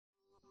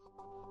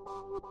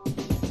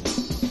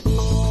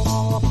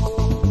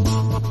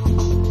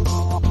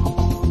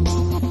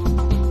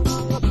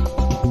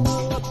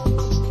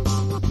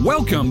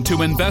Welcome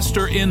to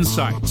Investor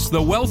Insights,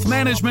 the wealth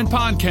management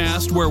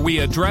podcast where we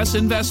address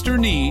investor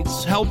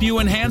needs, help you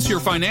enhance your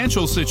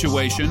financial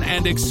situation,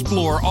 and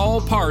explore all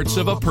parts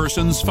of a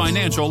person's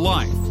financial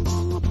life.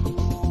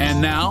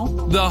 And now,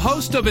 the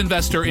host of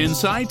Investor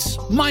Insights,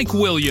 Mike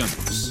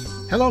Williams.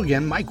 Hello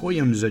again, Mike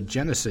Williams at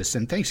Genesis,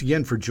 and thanks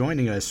again for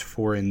joining us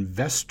for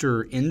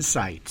Investor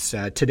Insights.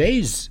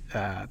 Today's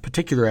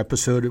particular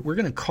episode, we're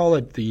going to call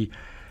it the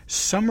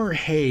Summer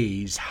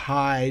Haze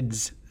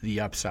Hides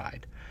the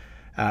Upside.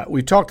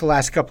 We've talked the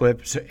last couple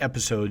of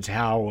episodes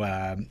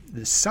how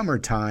the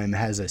summertime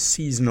has a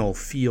seasonal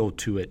feel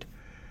to it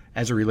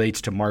as it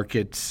relates to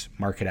markets,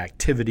 market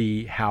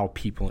activity, how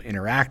people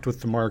interact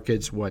with the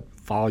markets, what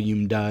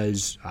volume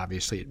does.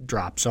 Obviously, it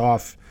drops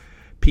off.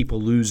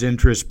 People lose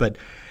interest. But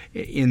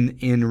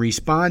in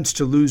response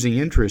to losing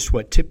interest,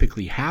 what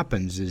typically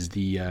happens is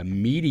the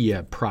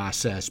media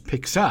process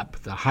picks up.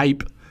 The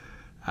hype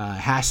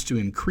has to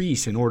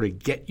increase in order to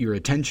get your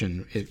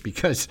attention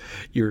because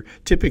you're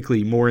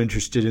typically more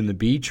interested in the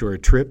beach or a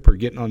trip or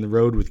getting on the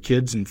road with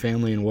kids and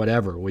family and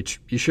whatever,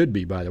 which you should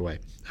be, by the way.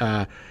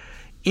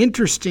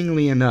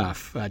 Interestingly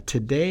enough,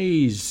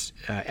 today's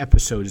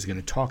episode is going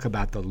to talk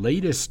about the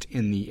latest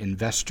in the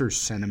investor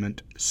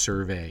sentiment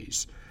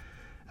surveys.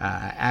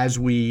 As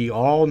we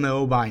all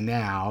know by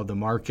now, the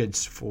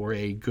markets for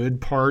a good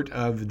part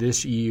of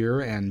this year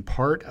and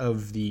part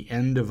of the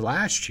end of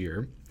last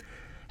year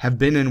have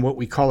been in what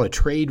we call a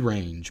trade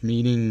range,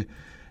 meaning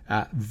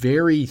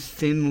very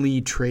thinly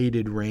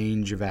traded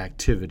range of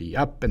activity,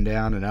 up and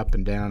down and up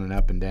and down and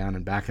up and down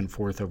and back and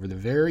forth over the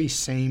very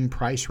same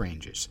price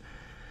ranges.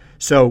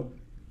 So,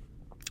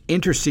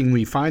 interesting,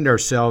 we find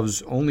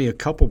ourselves only a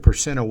couple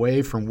percent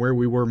away from where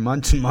we were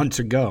months and months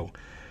ago.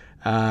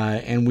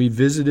 And we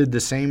visited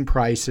the same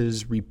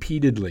prices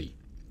repeatedly.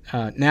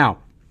 Now,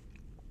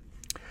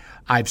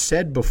 I've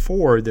said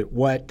before that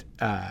what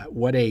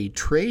a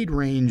trade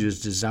range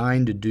is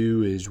designed to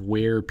do is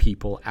wear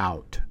people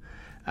out.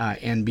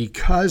 And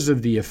because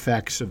of the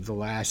effects of the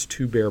last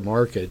two bear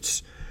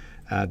markets,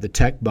 the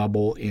tech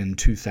bubble in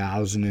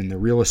 2000 and the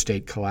real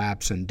estate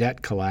collapse and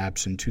debt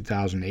collapse in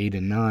 2008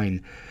 and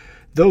 9,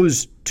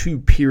 those two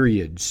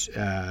periods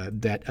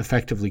that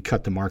effectively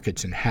cut the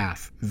markets in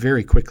half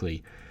very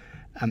quickly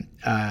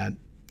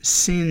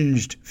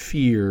singed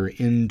fear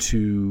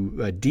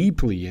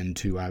deeply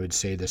into, I would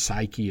say, the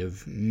psyche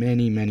of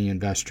many, many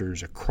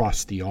investors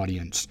across the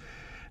audience.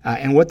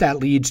 And what that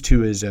leads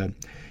to is an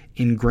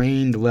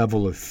ingrained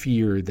level of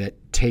fear that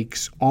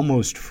takes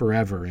almost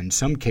forever, in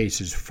some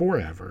cases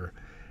forever,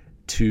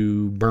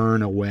 to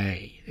burn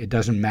away. It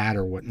doesn't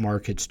matter what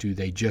markets do.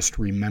 They just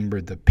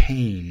remember the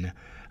pain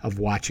of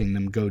watching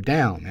them go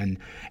down.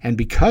 And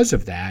because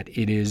of that,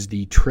 it is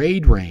the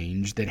trade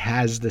range that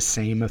has the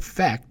same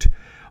effect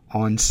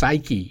on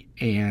psyche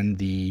and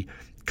the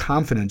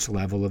confidence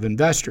level of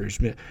investors.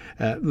 Put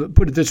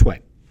it this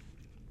way.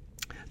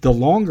 The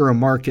longer a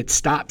market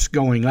stops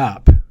going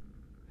up,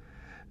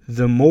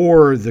 the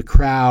more the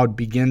crowd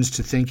begins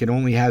to think it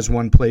only has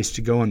one place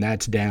to go, and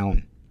that's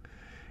down.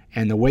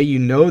 And the way you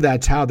know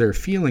that's how they're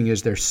feeling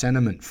is their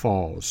sentiment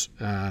falls.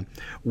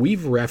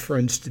 We've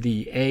referenced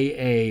the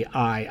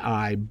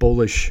AAII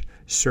bullish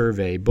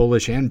survey,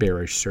 bullish and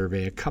bearish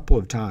survey, a couple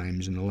of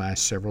times in the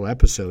last several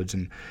episodes.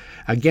 And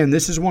again,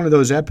 this is one of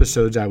those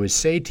episodes I would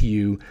say to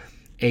you,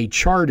 a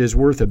chart is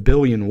worth 1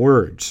 billion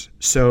words.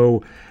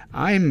 So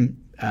I'm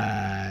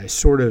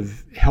sort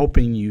of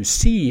helping you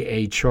see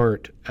a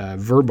chart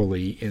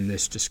verbally in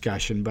this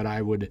discussion, but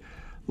I would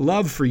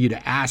love for you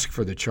to ask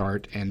for the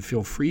chart, and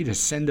feel free to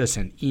send us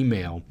an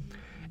email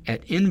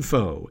at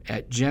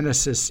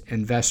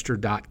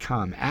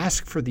info@genesisinvestor.com.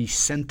 Ask for the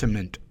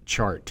sentiment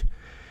chart,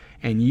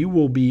 and you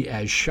will be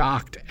as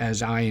shocked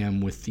as I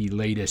am with the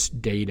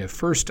latest data.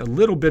 First, a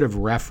little bit of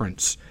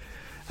reference.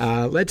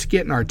 Let's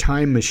get in our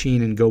time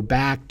machine and go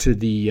back to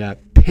the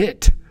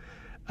pit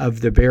of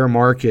the bear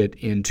market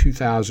in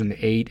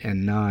 2008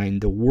 and 9.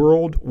 The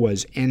world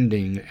was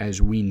ending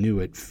as we knew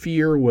it.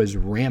 Fear was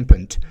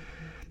rampant.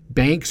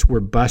 Banks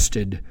were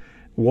busted.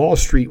 Wall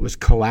Street was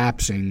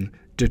collapsing.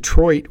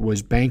 Detroit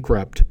was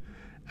bankrupt.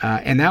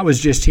 And that was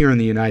just here in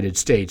the United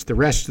States. The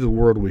rest of the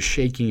world was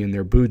shaking in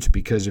their boots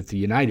because if the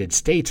United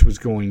States was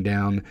going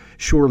down,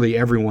 surely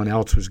everyone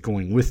else was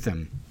going with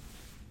them.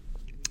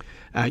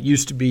 It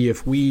used to be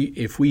if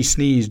we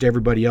sneezed,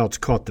 everybody else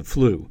caught the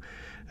flu.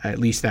 At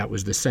least that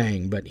was the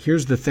saying. But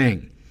here's the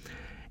thing.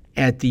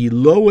 At the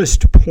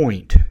lowest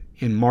point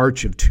in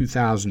March of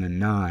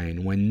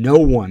 2009, when no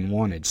one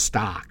wanted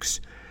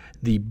stocks,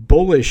 the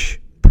bullish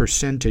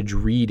percentage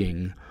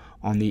reading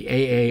on the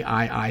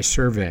AAII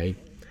survey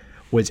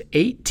was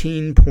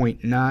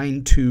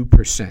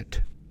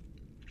 18.92%.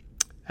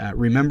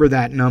 Remember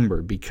that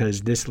number,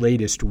 because this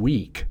latest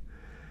week,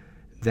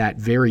 that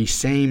very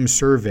same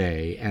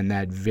survey and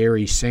that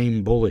very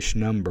same bullish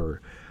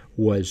number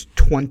was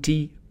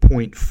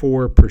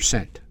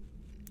 20.4%,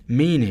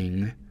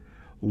 meaning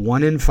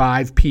 1 in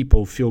 5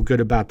 people feel good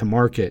about the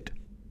market,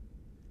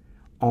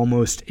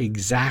 almost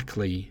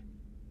exactly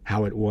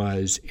how it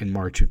was in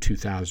March of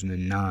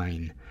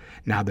 2009.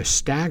 Now, the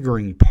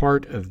staggering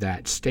part of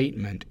that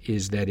statement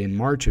is that in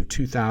March of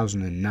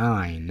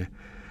 2009,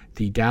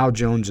 the Dow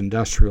Jones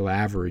Industrial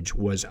Average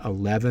was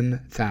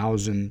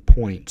 11,000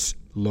 points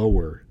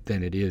lower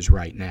than it is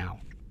right now.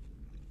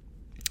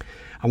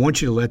 I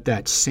want you to let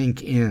that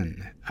sink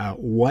in.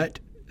 What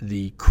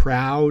the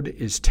crowd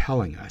is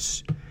telling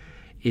us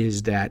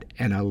is that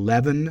an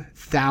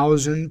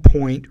 11,000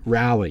 point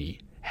rally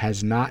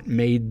has not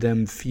made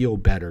them feel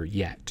better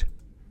yet.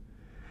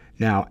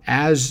 Now,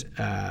 as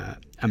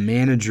a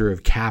manager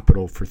of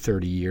capital for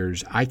 30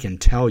 years, I can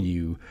tell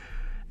you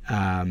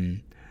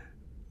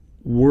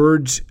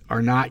words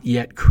are not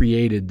yet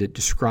created that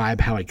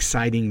describe how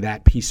exciting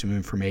that piece of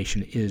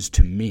information is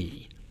to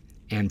me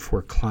and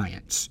for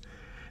clients,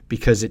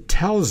 because it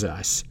tells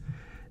us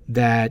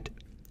that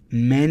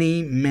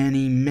many,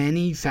 many,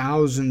 many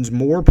thousands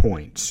more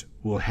points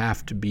will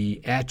have to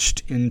be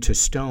etched into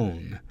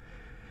stone,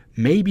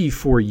 maybe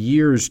for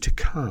years to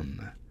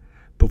come,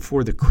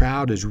 before the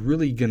crowd is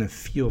really going to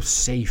feel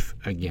safe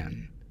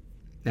again.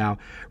 Now,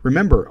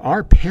 remember,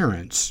 our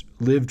parents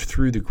lived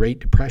through the Great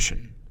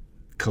Depression,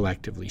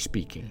 collectively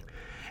speaking,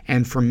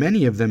 and for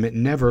many of them, it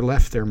never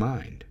left their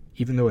mind,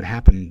 even though it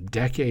happened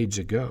decades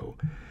ago.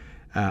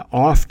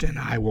 Often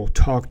I will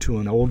talk to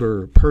an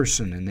older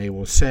person and they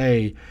will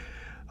say,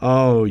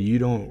 "Oh, you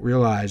don't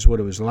realize what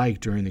it was like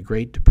during the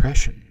Great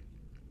Depression."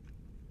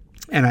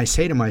 And I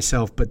say to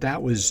myself, but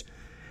that was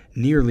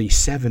nearly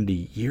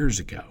 70 years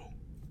ago.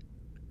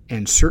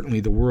 And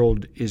certainly the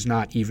world is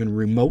not even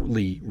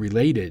remotely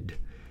related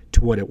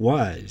to what it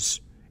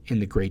was in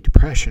the Great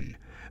Depression.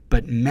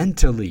 But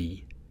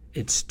mentally,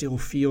 it still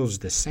feels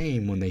the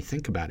same when they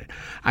think about it.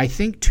 I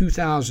think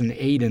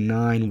 2008 and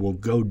 9 will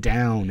go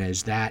down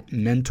as that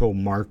mental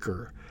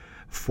marker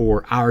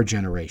for our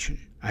generation.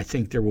 I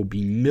think there will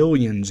be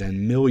millions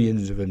and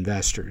millions of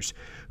investors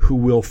who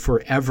will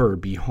forever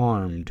be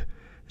harmed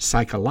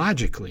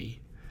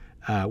psychologically,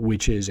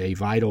 which is a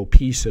vital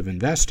piece of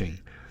investing,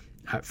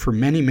 for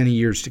many, many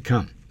years to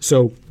come.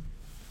 So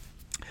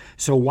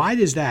why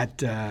is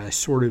that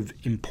sort of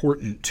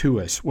important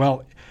to us?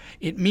 Well,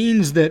 it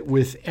means that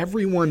with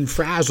everyone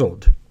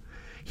frazzled,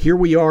 here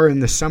we are in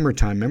the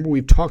summertime. Remember,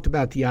 we've talked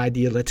about the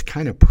idea, let's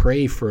kind of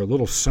pray for a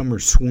little summer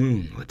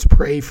swoon. Let's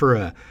pray for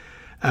a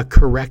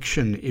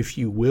correction, if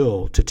you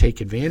will, to take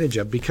advantage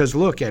of. Because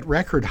look, at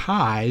record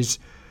highs,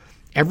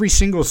 every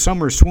single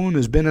summer swoon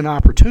has been an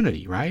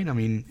opportunity, right? I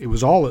mean, it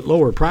was all at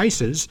lower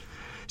prices.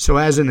 So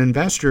as an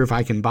investor, if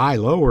I can buy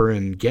lower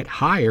and get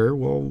higher,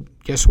 well,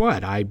 guess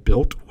what? I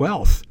built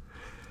wealth.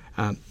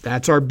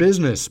 That's our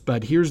business.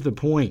 But here's the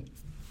point.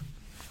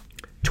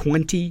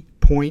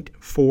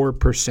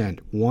 20.4%.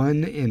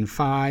 1 in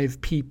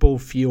 5 people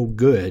feel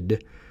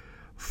good.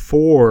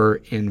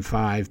 4 in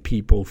 5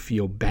 people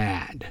feel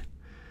bad.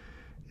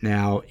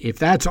 Now, if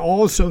that's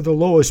also the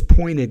lowest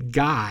point it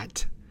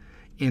got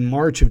in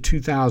March of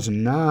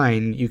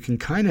 2009, you can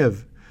kind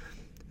of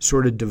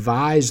sort of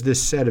devise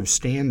this set of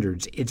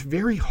standards. It's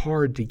very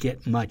hard to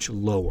get much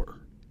lower.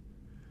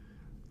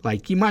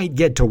 Like, you might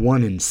get to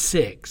 1 in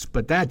 6,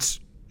 but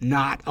that's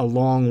not a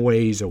long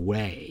ways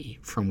away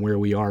from where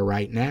we are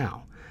right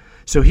now.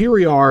 So here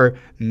we are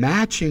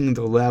matching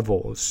the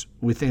levels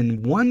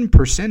within 1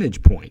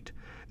 percentage point,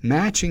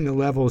 matching the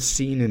levels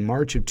seen in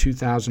March of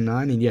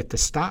 2009, and yet the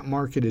stock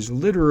market is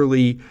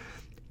literally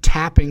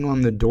tapping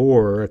on the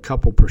door a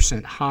couple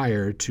percent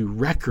higher to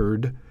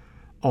record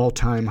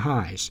all-time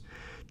highs.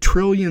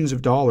 Trillions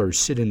of dollars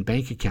sit in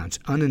bank accounts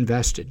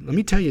uninvested. Let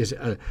me tell you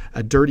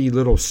a dirty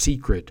little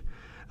secret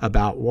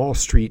about Wall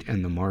Street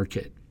and the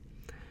market.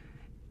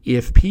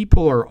 If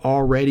people are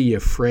already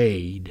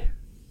afraid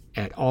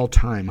at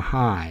all-time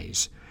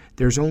highs,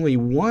 there's only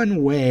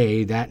one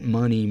way that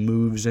money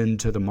moves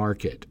into the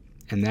market,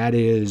 and that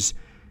is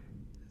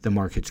the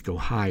markets go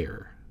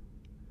higher.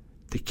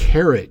 The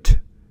carrot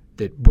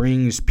that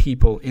brings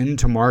people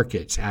into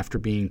markets after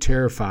being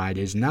terrified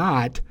is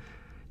not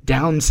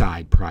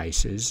downside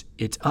prices,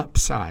 it's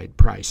upside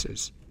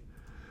prices.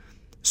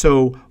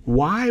 So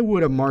why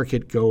would a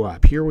market go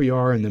up? Here we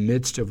are in the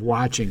midst of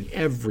watching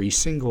every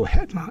single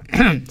headline,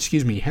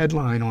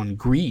 headline on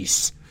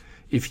Greece,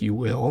 if you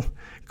will,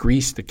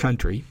 Greece the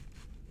country.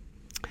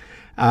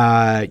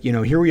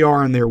 Here we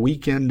are on their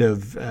weekend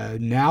of,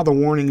 now the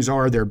warnings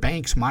are their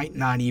banks might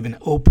not even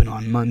open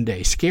on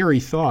Monday. Scary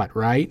thought,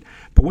 right?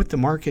 But what the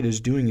market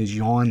is doing is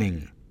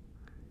yawning,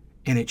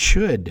 and it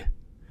should.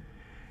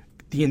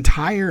 The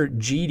entire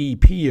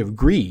GDP of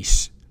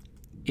Greece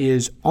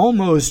is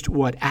almost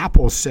what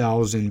Apple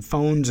sells in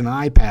phones and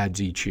iPads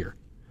each year.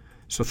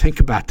 So think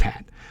about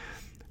that.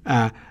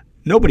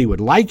 Nobody would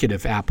like it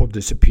if Apple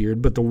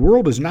disappeared, but the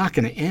world is not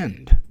going to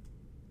end.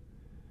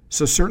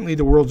 So certainly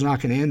the world's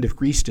not going to end if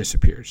Greece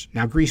disappears.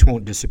 Now, Greece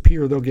won't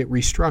disappear. They'll get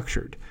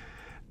restructured.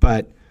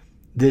 But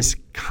this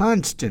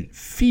constant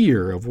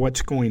fear of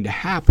what's going to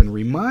happen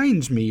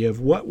reminds me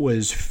of what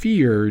was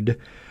feared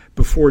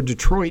before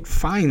Detroit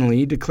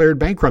finally declared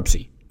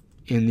bankruptcy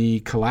in the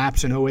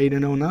collapse in 08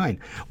 and 09.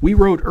 We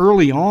wrote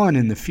early on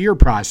in the fear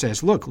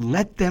process, look,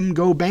 let them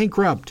go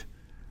bankrupt.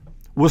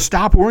 We'll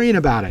stop worrying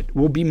about it.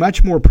 We'll be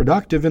much more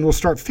productive and we'll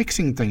start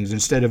fixing things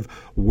instead of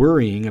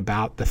worrying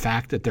about the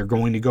fact that they're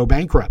going to go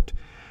bankrupt.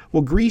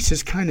 Well, Greece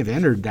has kind of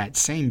entered that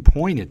same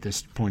point at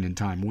this point in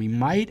time. We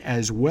might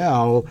as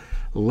well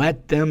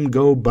let them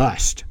go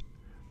bust.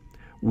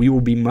 We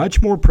will be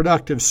much more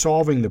productive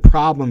solving the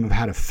problem of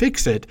how to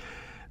fix it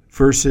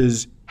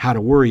versus how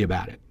to worry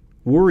about it.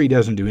 Worry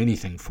doesn't do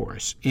anything for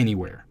us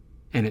anywhere,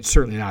 and it's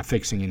certainly not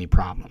fixing any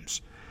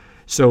problems.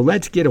 So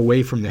let's get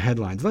away from the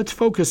headlines. Let's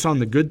focus on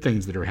the good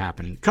things that are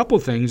happening. A couple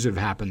things have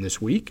happened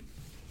this week.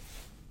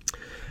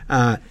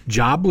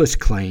 Jobless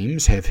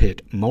claims have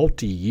hit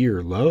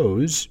multi-year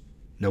lows.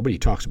 Nobody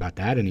talks about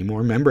that anymore.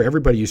 Remember,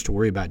 everybody used to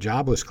worry about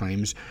jobless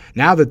claims.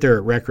 Now that they're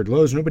at record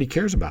lows, nobody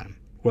cares about them.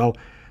 Well,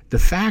 the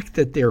fact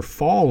that they're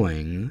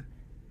falling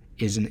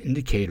is an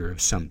indicator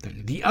of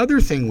something. The other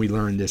thing we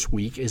learned this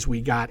week is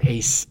we got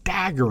a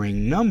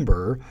staggering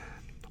number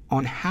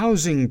on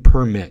housing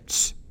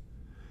permits.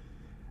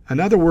 In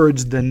other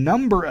words, the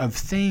number of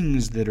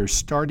things that are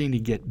starting to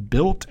get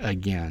built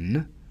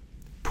again,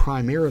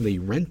 primarily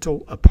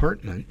rental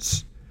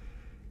apartments,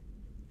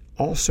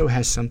 also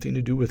has something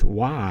to do with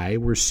why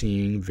we're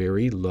seeing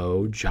very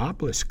low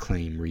jobless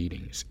claim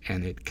readings.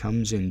 And it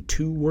comes in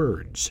two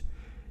words: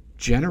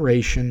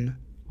 Generation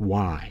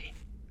Y.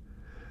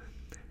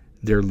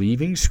 They're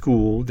leaving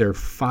school, they're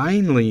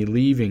finally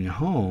leaving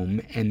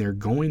home, and they're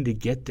going to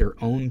get their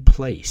own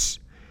place.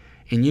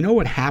 And you know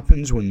what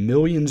happens when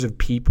millions of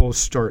people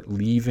start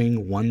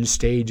leaving one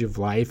stage of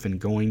life and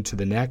going to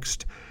the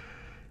next?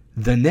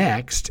 The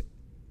next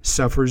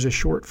suffers a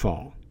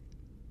shortfall.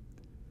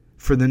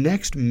 For the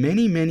next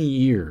many, many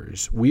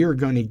years, we are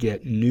going to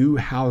get new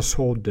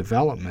household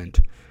development,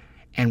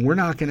 and we're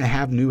not going to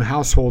have new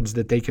households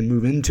that they can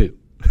move into.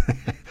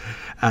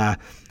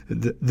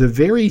 The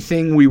very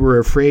thing we were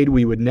afraid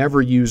we would never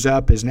use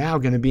up is now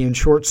going to be in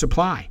short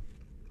supply.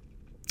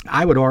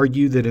 I would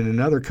argue that in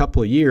another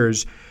couple of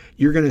years,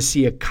 you're going to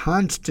see a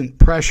constant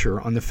pressure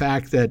on the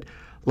fact that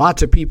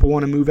lots of people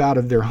want to move out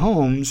of their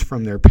homes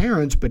from their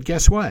parents, but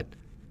guess what?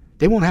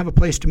 They won't have a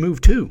place to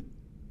move to.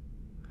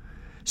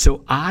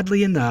 So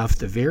oddly enough,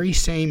 the very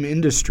same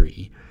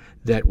industry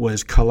that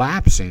was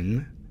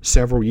collapsing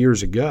several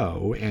years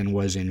ago and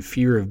was in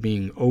fear of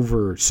being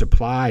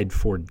oversupplied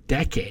for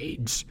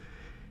decades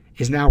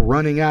is now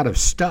running out of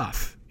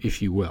stuff,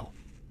 if you will.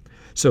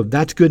 So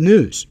that's good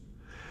news.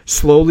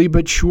 Slowly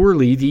but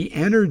surely, the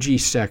energy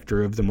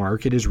sector of the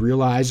market is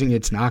realizing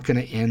it's not going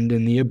to end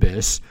in the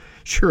abyss.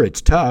 Sure,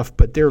 it's tough,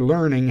 but they're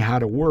learning how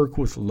to work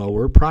with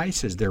lower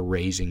prices. They're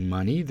raising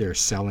money. They're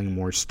selling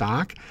more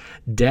stock.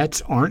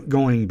 Debts aren't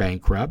going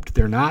bankrupt.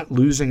 They're not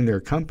losing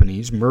their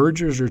companies.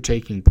 Mergers are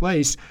taking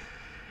place.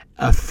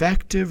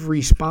 Effective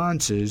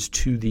responses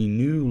to the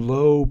new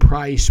low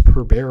price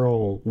per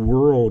barrel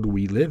world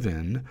we live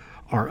in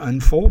are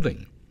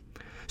unfolding.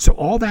 So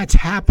all that's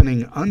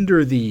happening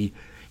under the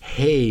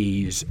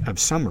haze of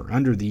summer,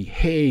 under the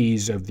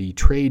haze of the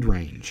trade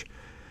range.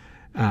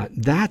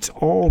 That's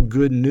all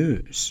good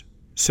news.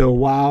 So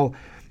while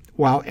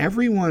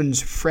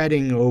everyone's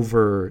fretting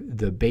over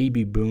the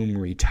baby boom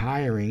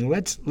retiring,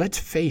 let's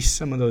face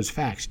some of those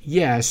facts.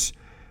 Yes,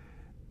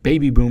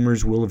 baby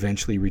boomers will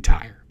eventually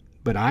retire.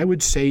 But I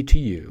would say to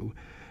you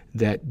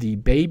that the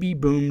baby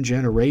boom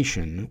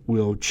generation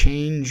will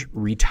change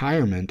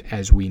retirement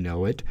as we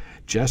know it,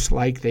 just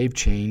like they've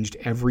changed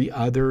every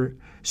other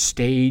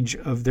stage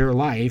of their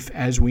life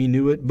as we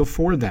knew it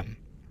before them.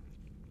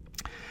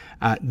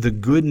 The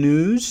good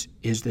news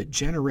is that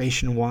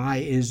Generation Y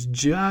is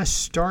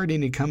just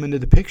starting to come into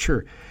the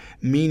picture,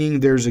 meaning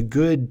there's a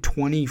good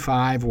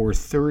 25 or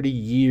 30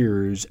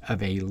 years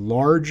of a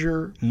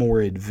larger,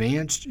 more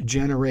advanced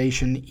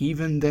generation,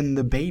 even than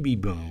the baby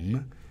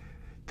boom,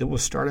 that will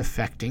start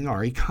affecting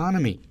our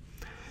economy.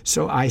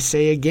 So I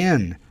say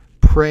again,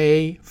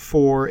 pray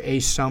for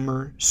a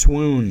summer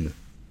swoon.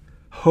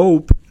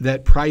 Hope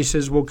that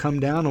prices will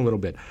come down a little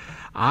bit.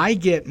 I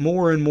get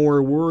more and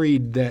more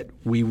worried that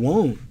we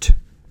won't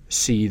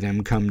see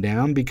them come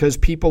down because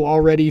people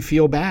already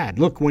feel bad.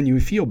 Look, when you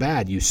feel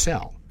bad, you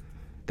sell.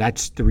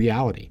 That's the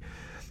reality.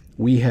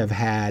 We have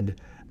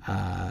had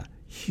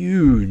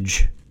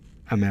huge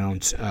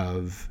amounts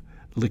of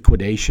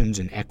liquidations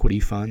in equity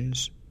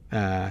funds.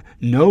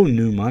 No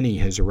new money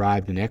has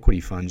arrived in equity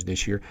funds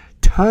this year.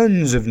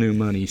 Tons of new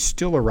money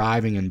still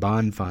arriving in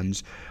bond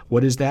funds.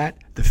 What is that?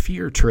 The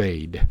fear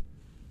trade.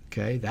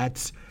 Okay,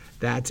 that's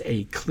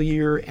a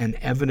clear and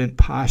evident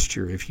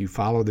posture if you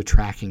follow the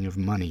tracking of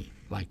money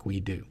like we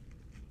do.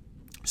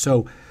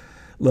 So,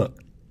 look,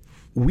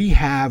 we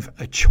have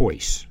a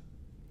choice.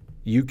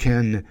 You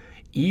can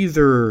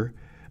either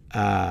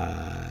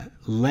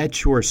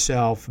let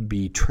yourself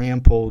be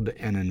trampled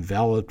and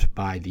enveloped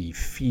by the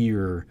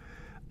fear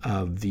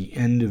of the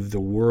end of the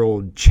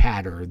world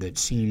chatter that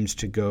seems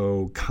to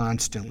go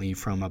constantly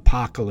from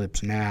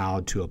apocalypse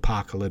now to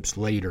apocalypse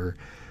later,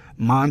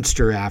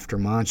 monster after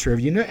monster. Have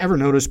you ever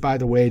noticed, by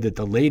the way, that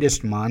the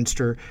latest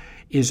monster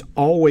is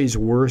always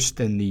worse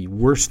than the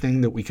worst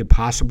thing that we could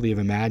possibly have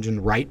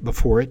imagined right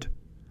before it.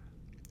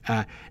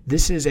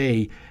 This is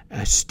a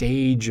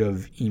stage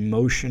of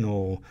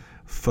emotional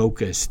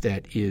focus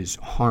that is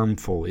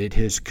harmful. It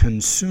has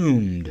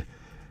consumed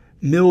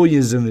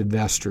millions of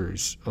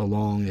investors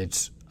along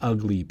its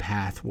ugly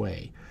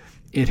pathway.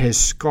 It has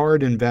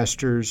scarred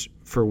investors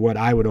for what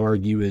I would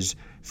argue is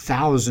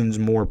thousands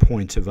more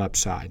points of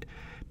upside.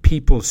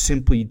 People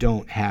simply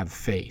don't have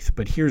faith.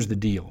 But here's the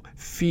deal.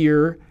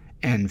 Fear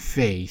and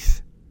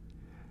faith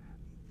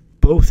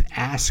both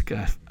ask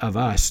of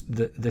us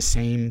the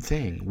same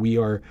thing. We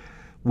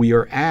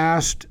are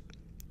asked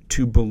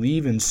to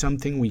believe in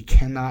something we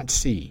cannot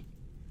see.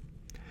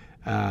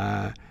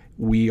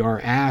 We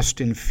are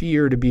asked in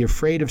fear to be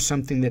afraid of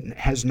something that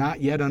has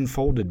not yet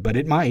unfolded, but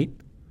it might.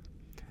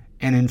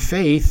 And in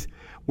faith,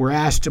 we're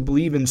asked to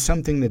believe in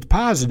something that's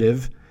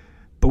positive,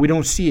 but we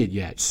don't see it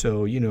yet.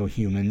 So,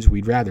 humans,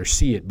 we'd rather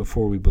see it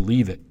before we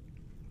believe it.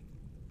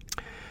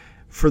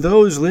 For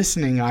those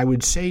listening, I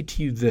would say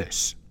to you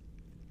this.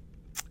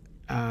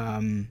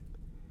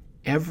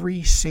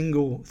 Every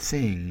single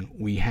thing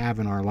we have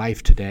in our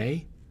life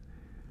today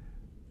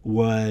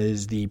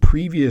was the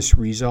previous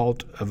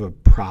result of a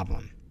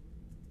problem.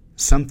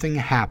 Something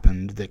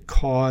happened that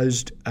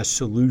caused a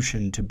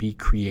solution to be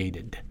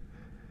created.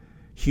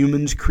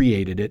 Humans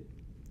created it.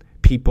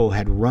 People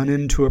had run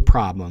into a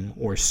problem,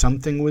 or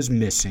something was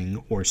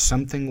missing, or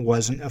something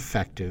wasn't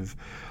effective,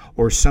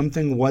 or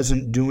something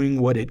wasn't doing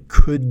what it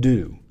could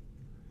do.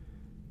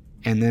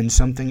 And then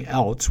something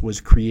else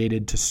was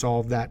created to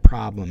solve that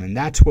problem. And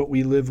that's what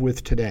we live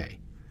with today.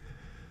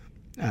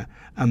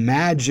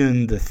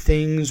 Imagine the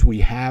things we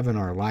have in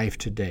our life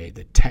today,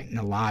 the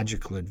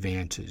technological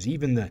advances,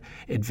 even the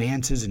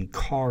advances in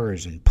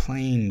cars and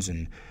planes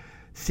and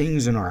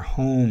things in our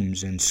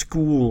homes and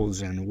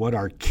schools, and what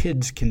our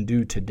kids can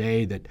do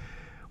today that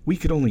we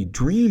could only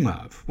dream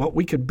of. Well,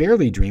 we could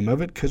barely dream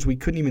of it because we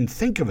couldn't even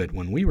think of it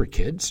when we were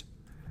kids.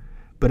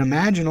 But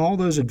imagine all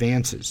those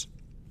advances.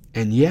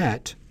 And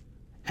yet,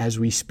 as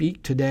we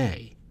speak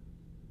today,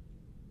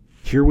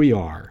 here we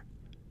are,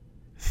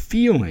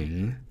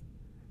 feeling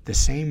the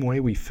same way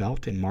we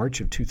felt in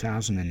March of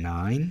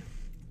 2009.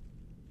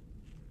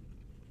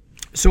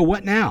 So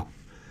what now?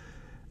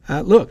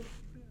 Look,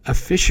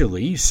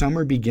 officially,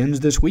 summer begins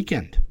this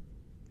weekend,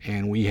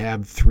 and we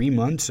have 3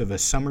 months of a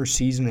summer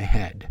season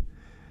ahead.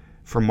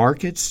 For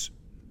markets,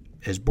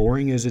 as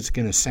boring as it's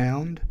going to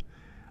sound,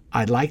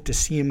 I'd like to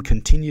see them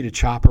continue to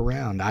chop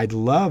around. I'd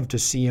love to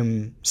see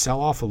them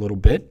sell off a little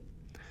bit,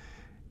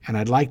 and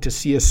I'd like to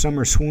see a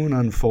summer swoon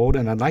unfold,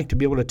 and I'd like to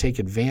be able to take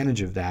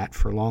advantage of that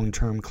for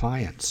long-term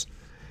clients.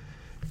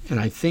 And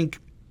I think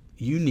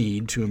you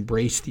need to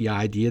embrace the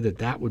idea that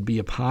that would be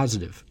a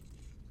positive.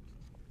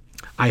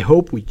 I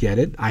hope we get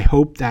it. I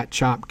hope that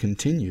chop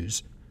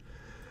continues.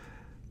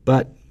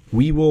 But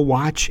we will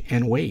watch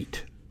and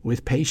wait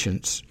with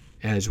patience,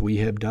 as we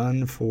have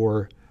done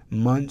for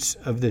months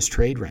of this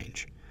trade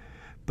range.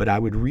 But I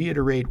would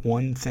reiterate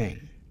one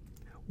thing.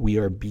 We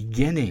are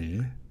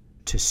beginning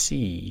to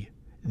see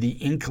the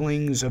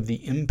inklings of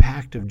the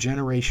impact of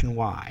Generation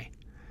Y.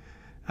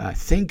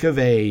 Think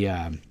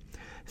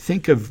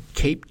of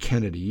Cape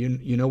Kennedy.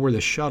 You know where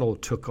the shuttle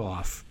took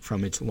off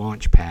from its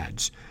launch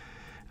pads.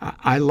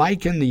 I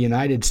liken the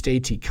United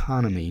States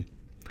economy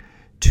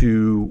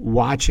to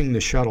watching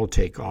the shuttle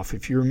take off.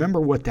 If you remember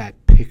what that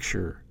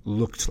picture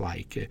looks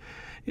like,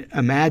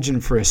 imagine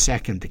for a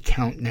second the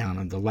countdown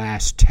of the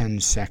last 10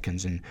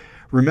 seconds, and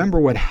remember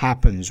what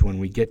happens when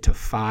we get to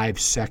 5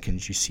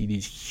 seconds. You see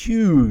these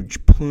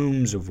huge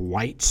plumes of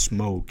white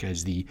smoke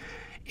as the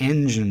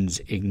engines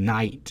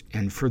ignite,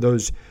 and for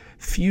those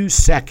few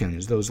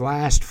seconds, those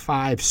last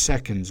 5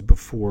 seconds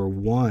before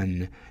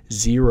 1-0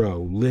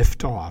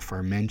 liftoff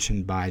are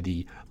mentioned by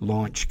the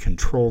launch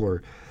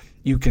controller,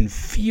 you can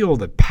feel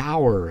the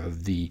power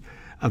of the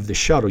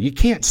shuttle. You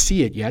can't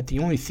see it yet. The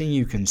only thing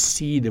you can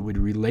see that would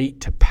relate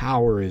to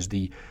power is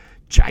the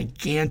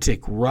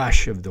gigantic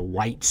rush of the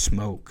white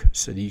smoke,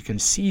 so that you can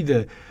see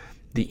the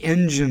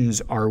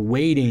engines are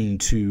waiting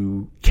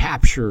to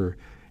capture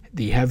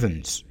the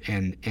heavens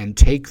and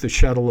take the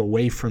shuttle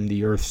away from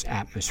the Earth's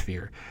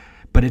atmosphere.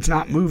 But it's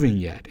not moving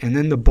yet. And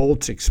then the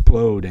bolts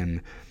explode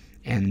and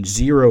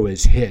 0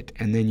 is hit,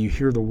 and then you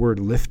hear the word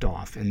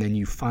liftoff, and then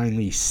you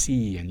finally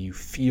see and you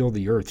feel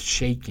the Earth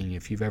shaking.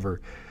 If you've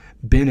ever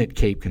been at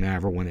Cape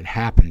Canaveral when it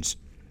happens,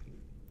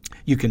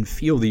 you can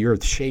feel the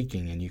Earth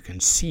shaking, and you can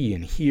see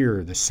and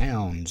hear the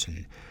sounds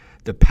and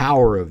the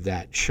power of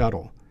that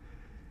shuttle.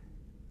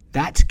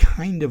 That's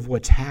kind of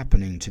what's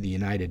happening to the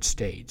United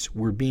States.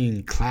 We're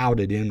being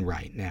clouded in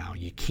right now.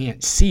 You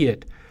can't see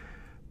it,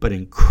 but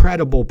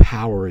incredible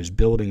power is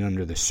building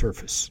under the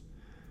surface.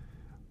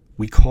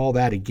 We call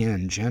that,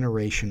 again,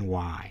 Generation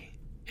Y.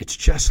 It's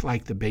just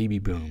like the baby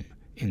boom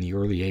in the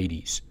early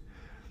 80s.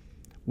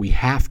 We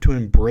have to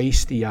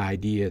embrace the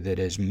idea that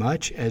as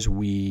much as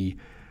we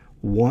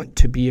want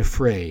to be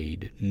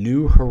afraid,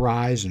 new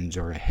horizons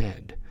are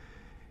ahead.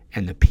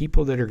 And the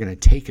people that are going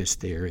to take us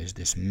there is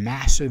this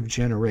massive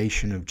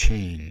generation of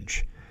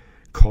change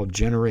called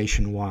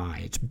Generation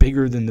Y. It's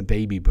bigger than the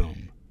baby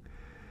boom.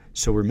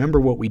 So remember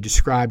what we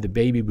described the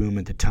baby boom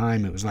at the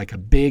time. It was like a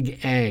big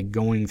egg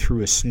going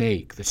through a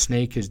snake. The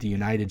snake is the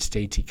United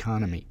States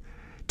economy.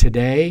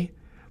 Today,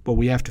 what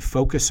we have to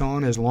focus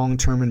on as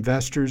long-term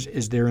investors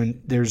is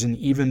there's an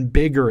even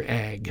bigger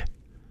egg,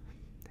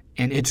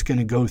 and it's going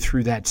to go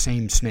through that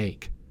same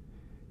snake,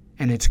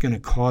 and it's going to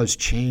cause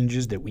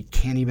changes that we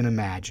can't even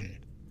imagine.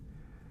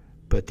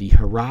 But the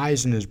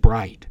horizon is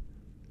bright.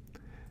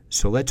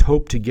 So let's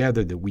hope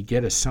together that we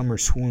get a summer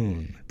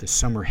swoon. The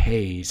summer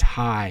haze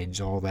hides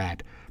all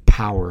that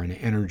power and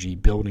energy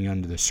building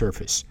under the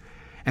surface.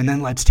 And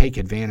then let's take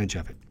advantage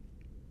of it.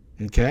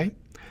 Okay?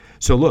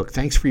 So look,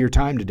 thanks for your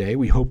time today.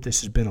 We hope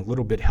this has been a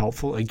little bit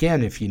helpful.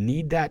 Again, if you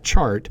need that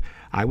chart,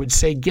 I would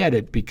say get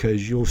it,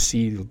 because you'll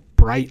see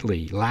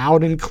brightly,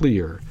 loud and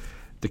clear,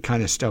 the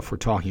kind of stuff we're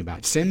talking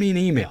about. Send me an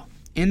email,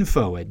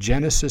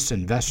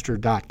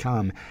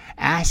 info@genesisinvestor.com.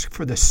 Ask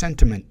for the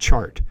sentiment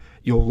chart.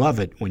 You'll love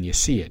it when you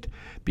see it,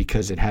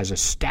 because it has a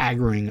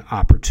staggering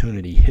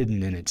opportunity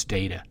hidden in its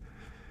data.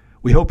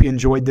 We hope you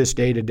enjoyed this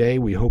day today.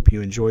 We hope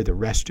you enjoy the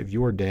rest of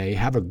your day.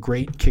 Have a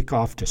great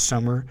kickoff to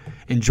summer.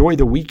 Enjoy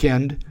the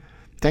weekend.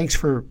 Thanks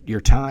for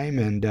your time,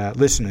 and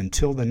listen,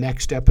 until the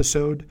next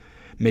episode,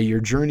 may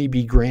your journey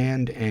be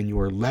grand and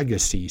your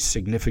legacy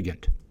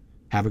significant.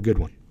 Have a good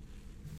one.